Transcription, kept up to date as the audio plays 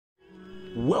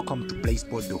Welcome to Play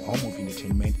Sport, the home of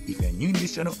entertainment. If you are new in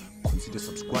this channel, consider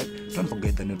subscribe. Don't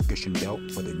forget the notification bell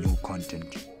for the new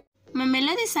content.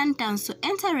 Mamelodi Sundowns to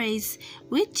enter race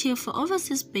with chief for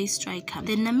overseas-based striker.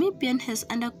 The Namibian has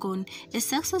undergone a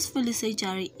successful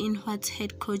surgery in what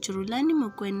head coach Rulani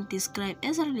Mokoena described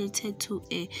as related to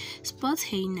a sports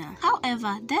hernia.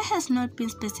 However, there has not been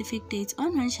specific dates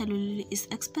on when Shalulile is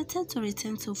expected to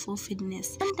return to full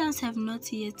fitness. Sundowns have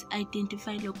not yet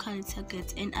identified local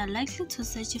targets and are likely to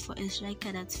search for a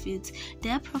striker that fits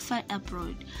their profile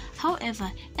abroad.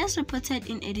 However, as reported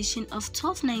in edition of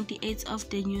 1298 of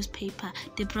the newspaper,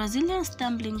 the Brazilian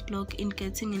stumbling block in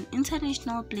getting an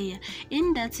international player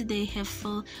in that they have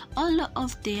filled all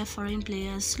of their foreign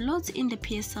players slots in the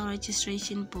PSL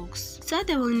registration books. So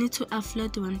they will need to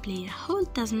offload one player who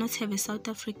does not have a South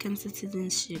African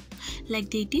citizenship,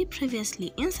 like they did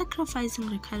previously in sacrificing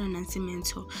Ricardo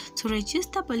Nascimento to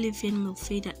register Bolivian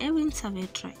midfielder Edwin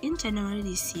Saavedra in January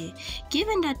this year.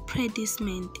 Given that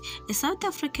predicament, a South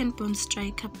African-born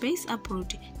striker based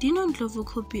abroad, Dino Ndlovu,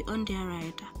 could be on their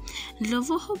radar.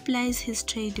 Ndlovu, who plies his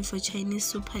trade for Chinese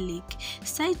Super League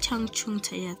side Changchun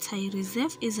Tayatai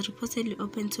Reserve, is reportedly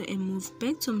open to a move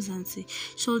back to Mzansi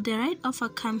should the right offer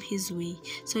come his way.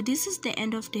 So this is the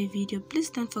end of the video. Please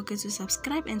don't forget to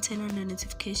subscribe and turn on the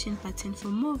notification button for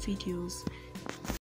more videos.